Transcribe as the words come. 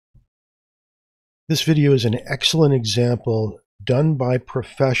This video is an excellent example done by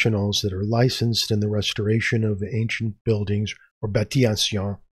professionals that are licensed in the restoration of ancient buildings, or bâtis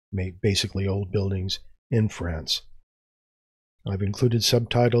anciens, basically old buildings, in France. I've included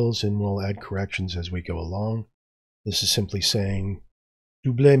subtitles and will add corrections as we go along. This is simply saying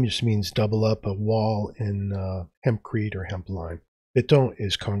doubler just means double up a wall in hempcrete or hemp lime. Béton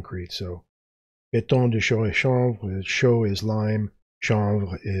is concrete, so béton de chaux et chanvre, chaux is lime,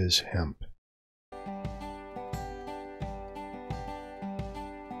 chanvre is hemp.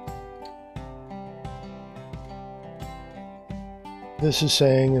 This is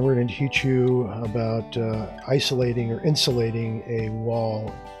saying that we're going to teach you about isolating or insulating a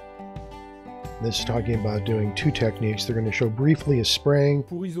wall. This is talking about doing two techniques. They're going to show briefly a spraying,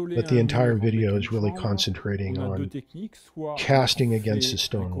 but the entire video is really concentrating on casting against a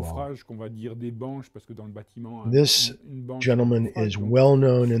stone wall. This gentleman is well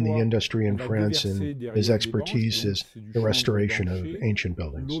known in the industry in France, and his expertise is the restoration of ancient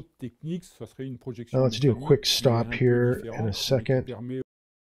buildings. Now let's do a quick stop here in a second.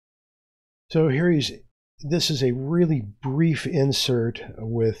 So here this is a really brief insert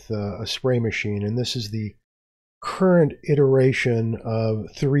with a spray machine, and this is the current iteration of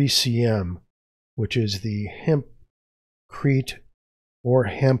 3CM, which is the Hempcrete or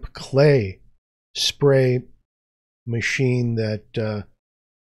hemp clay spray machine that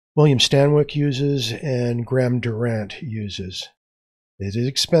William Stanwyck uses and Graham Durant uses. It is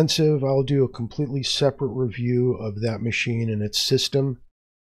expensive. I'll do a completely separate review of that machine and its system.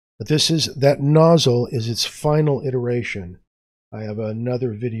 But that nozzle is its final iteration. I have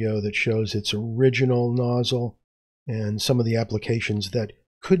another video that shows its original nozzle and some of the applications that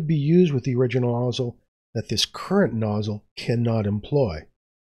could be used with the original nozzle that this current nozzle cannot employ.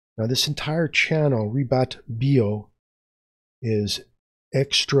 Now this entire channel, Ribat Bio, is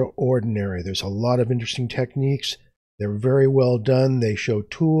extraordinary. There's a lot of interesting techniques. They're very well done. They show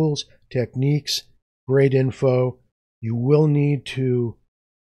tools, techniques, great info. You will need to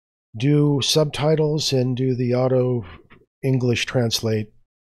do subtitles and do the auto English translate,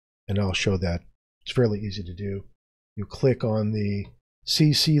 and I'll show that. It's fairly easy to do. You click on the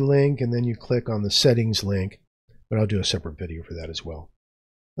CC link and then you click on the settings link, but I'll do a separate video for that as well.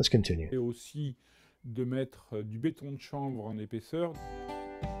 Let's continue.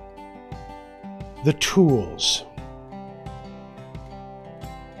 The tools.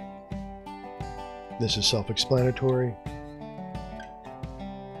 This is self-explanatory.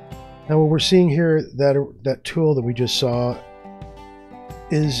 Now what we're seeing here, that tool that we just saw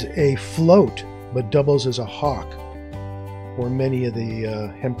is a float, but doubles as a hawk for many of the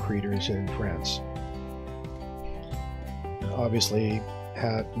hempcreters in France. Obviously,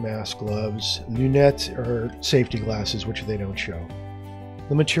 hat, mask, gloves, lunettes, or safety glasses, which they don't show.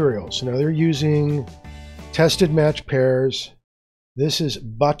 The materials. Now they're using tested match pairs. This is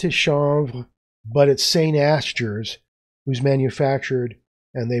Bâtis Chanvre, but it's St. Astures, who's manufactured,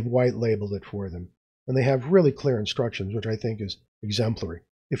 and they've white labeled it for them. And they have really clear instructions, which I think is exemplary.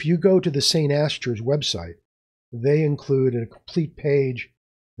 If you go to the St. Astures website, they include a complete page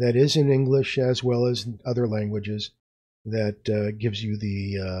that is in English as well as other languages that gives you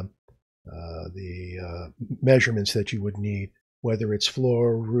the measurements that you would need, whether it's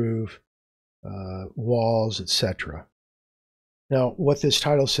floor, roof, walls, etc. Now, what this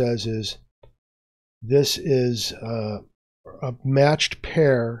title says is, this is a matched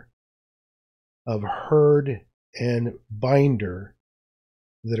pair of hurd and binder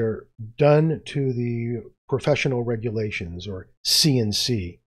that are done to the professional regulations, or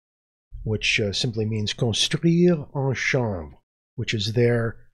CNC, which simply means construire en chambre, which is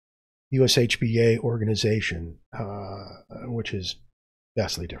their USHBA organization, which is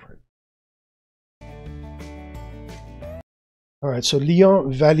vastly different. All right, so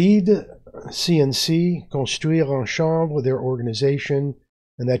Lyon valide CNC, construire en chambre, their organization,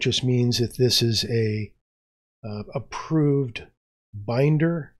 and that just means that this is a approved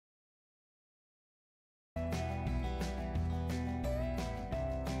binder.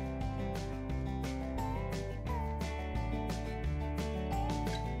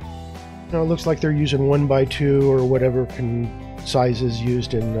 Now it looks like they're using 1x2 or whatever sizes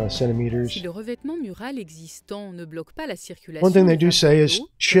used in centimeters. Si le revêtement mural existant ne bloque pas la circulation, one thing they do say is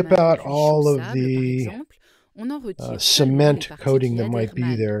chip out all of the cement coating that might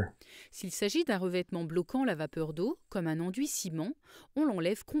be there. S'il s'agit d'un revêtement bloquant la vapeur d'eau, comme un enduit ciment, on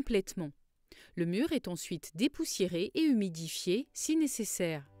l'enlève complètement. Le mur est ensuite dépoussiéré et humidifié si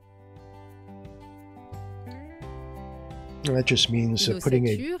nécessaire. That just means putting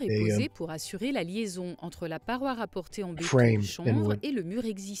a pour assurer la liaison entre la paroi rapportée en béton chanvre et le mur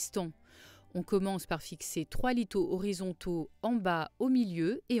existant. On commence par fixer 3 lithos horizontaux en bas, au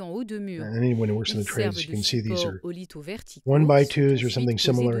milieu et en haut de mur. And anyone who works in Ils the trades, servent you de can see these support are aux lithos verticaux 1x2s qui or sont something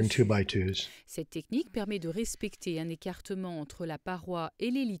ensuite posés similar and dessus. 2x2s. Cette technique permet de respecter un écartement entre la paroi et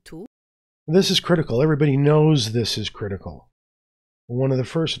les lithos. This is critical. Everybody knows this is critical. One of the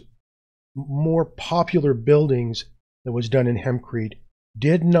first more popular buildings that was done in Hempcrete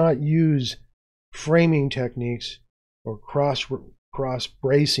did not use framing techniques or cross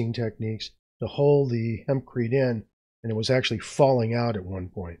bracing techniques to hold the Hempcrete in, and it was actually falling out at one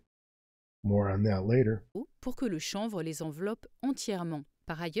point. More on that later. Pour que le chanvre les enveloppe entièrement.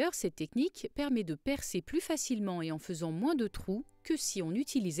 Par ailleurs, cette technique permet de percer plus facilement et en faisant moins de trous que si on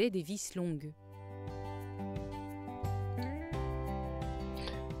utilisait des vis longues.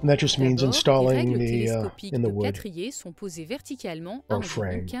 And that just means D'abord, les installing règles the télescopiques in the de wood. quatrier sont posées verticalement à Or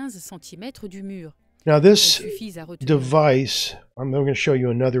environ frame. 15 cm du mur. Now Elles this suffisent à retenir. device, I'm going to show you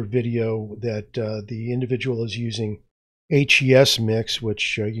another video that the individual is using HES mix,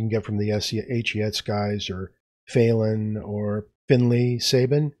 which you can get from the HES guys or Phelan or Finley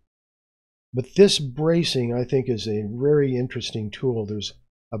Sabin. But this bracing, I think, is a very interesting tool. There's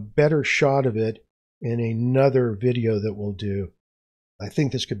a better shot of it in another video that we'll do. I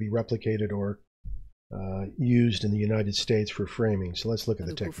think this could be replicated or used in the United States for framing. So let's look at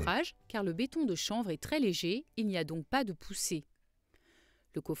the Le technique. coffrage, car le béton de chanvre est très léger, il n'y a donc pas de poussée.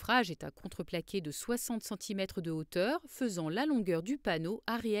 Le coffrage est un contreplaqué de 60 cm de hauteur, faisant la longueur du panneau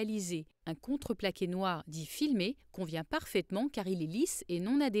à réaliser. Un contreplaqué noir dit filmé convient parfaitement car il est lisse et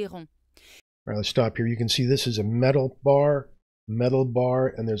non adhérent. All right, let's stop here. You can see this is a metal bar,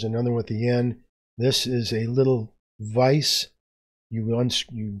 and there's another one at the end. This is a little vise. You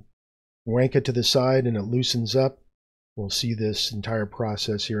wank it to the side and it loosens up. We'll see this entire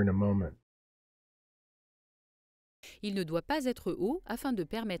process here in a moment. Il ne doit pas être haut afin de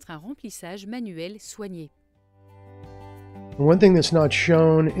permettre un remplissage manuel soigné. One thing that's not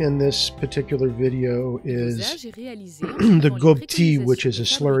shown in this particular video Le is dosage est réalisé en the suivant les gob tea, which is a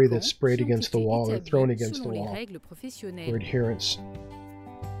préconisations slurry des that's fabricants sprayed qui ont against the été wall or établies thrown against the selon les wall règles for professionnelles. adherence.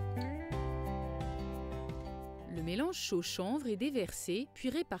 Le mélange chaud-chanvre est déversé puis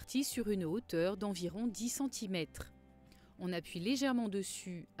réparti sur une hauteur d'environ 10 cm. On appuie légèrement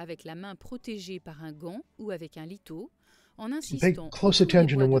dessus avec la main protégée par un gant ou avec un litho, en Pay insistant close autour des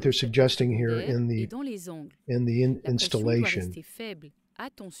attention bois to de what they're l'ossature suggesting here secondaire et dans les angles. in the La pression doit installation. rester faible.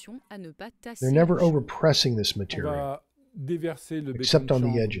 Attention à ne pas tasser They're never le chanvre. overpressing this On material. va déverser le béton Except de on the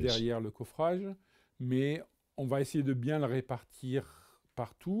chanvre edges. derrière le coffrage, mais on va essayer de bien le répartir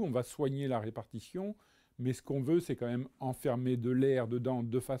partout. On va soigner la répartition, mais ce qu'on veut, c'est quand même enfermer de l'air dedans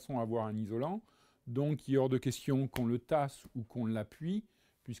de façon à avoir un isolant. Donc, il est hors de question qu'on le tasse ou qu'on l'appuie,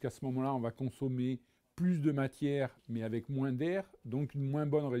 puisqu'à ce moment-là, on va consommer plus de matière, mais avec moins d'air, donc une moins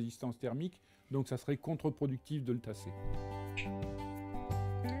bonne résistance thermique. Donc, ça serait contre-productif de le tasser.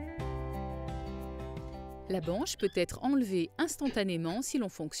 La banche peut être enlevée instantanément si l'on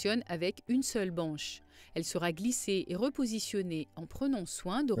fonctionne avec une seule banche. Elle sera glissée et repositionnée en prenant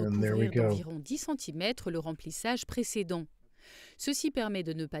soin de And there we recouvrir go. d'environ 10 cm le remplissage précédent. Ceci permet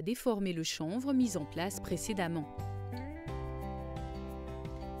de ne pas déformer le chanvre mis en place précédemment.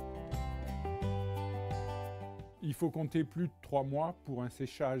 Il faut compter plus de 3 mois pour un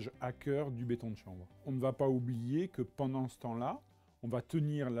séchage à cœur du béton de chanvre. On ne va pas oublier que pendant ce temps-là, on va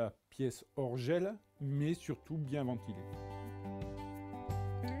tenir la pièce hors gel, mais surtout bien ventilée.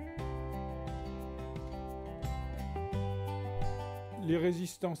 Les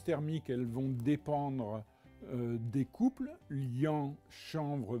résistances thermiques, elles vont dépendre des couples, liant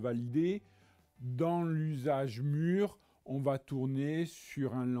chanvre validé. Dans l'usage mûr, on va tourner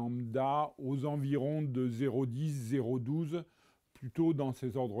sur un lambda aux environs de 0,10, 0,12, plutôt dans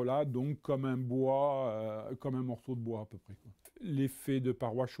ces ordres-là, donc comme un bois, comme un morceau de bois à peu près. L'effet de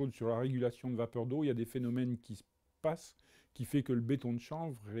paroi chaude sur la régulation de vapeur d'eau, il y a des phénomènes qui se passent, qui fait que le béton de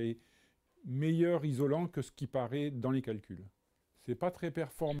chanvre est meilleur isolant que ce qui paraît dans les calculs. C'est pas très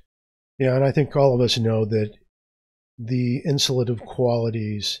performant. Yeah, and I think all of us know that the insulative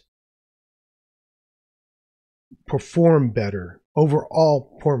qualities perform better. Overall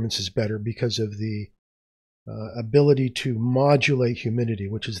performance is better because of the ability to modulate humidity,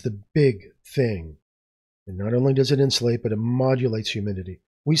 which is the big thing. And not only does it insulate, but it modulates humidity.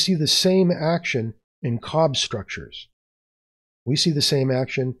 We see the same action in cob structures. We see the same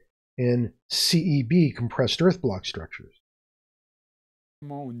action in CEB, compressed earth block structures.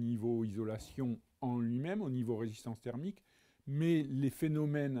 Au niveau isolation en lui-même, au niveau résistance thermique, mais les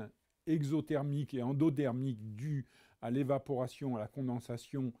phénomènes exothermiques et endothermiques dus à l'évaporation, à la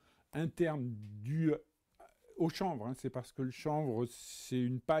condensation interne due au chanvre, hein, c'est parce que le chanvre, c'est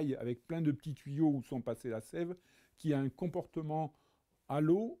une paille avec plein de petits tuyaux où sont passées la sève, qui a un comportement à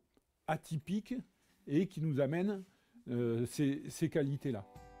l'eau atypique et qui nous amène ces qualités-là.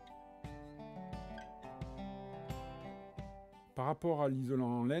 Par rapport à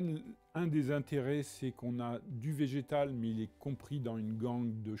l'isolant en laine, un des intérêts, c'est qu'on a du végétal, mais il est compris dans une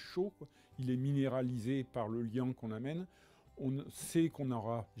gangue de chaux. Il est minéralisé par le liant qu'on amène. On sait qu'on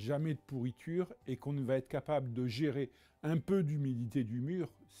n'aura jamais de pourriture et qu'on va être capable de gérer un peu d'humidité du mur.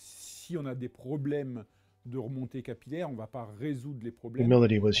 Si on a des problèmes de remontée capillaire, on ne va pas résoudre les problèmes, mais on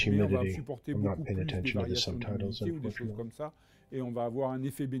va supporter beaucoup plus des variations d'humidité ou des choses comme ça. Et on va avoir un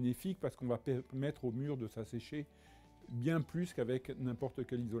effet bénéfique parce qu'on va permettre au mur de s'assécher bien plus qu'avec n'importe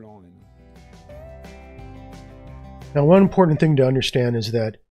quel isolant en laine. Now, one important thing to understand is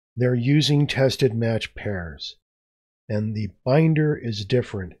that they're using tested match pairs, and the binder is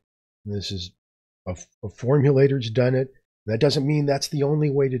different. This is a formulator's done it. That doesn't mean that's the only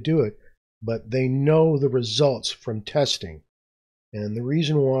way to do it, but they know the results from testing. And the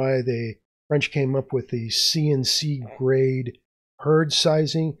reason why the French came up with the CNC grade hurd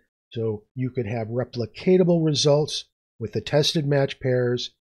sizing, so you could have replicatable results with the tested match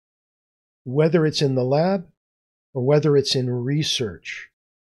pairs, whether it's in the lab or whether it's in research.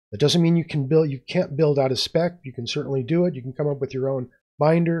 That doesn't mean you can't build out a spec. You can certainly do it. You can come up with your own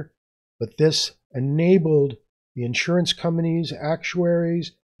binder, but this enabled the insurance companies,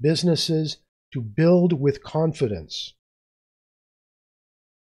 actuaries, businesses to build with confidence.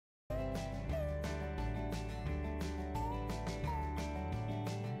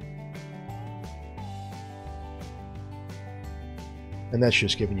 And that's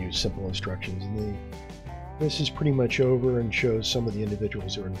just giving you simple instructions. And this is pretty much over and shows some of the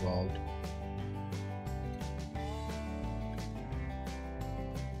individuals who are involved.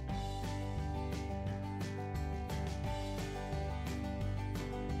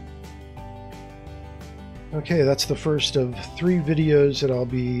 Okay, that's the first of 3 videos that I'll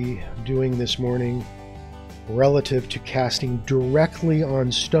be doing this morning relative to casting directly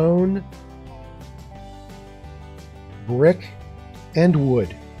on stone, brick, and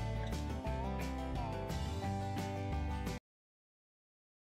wood.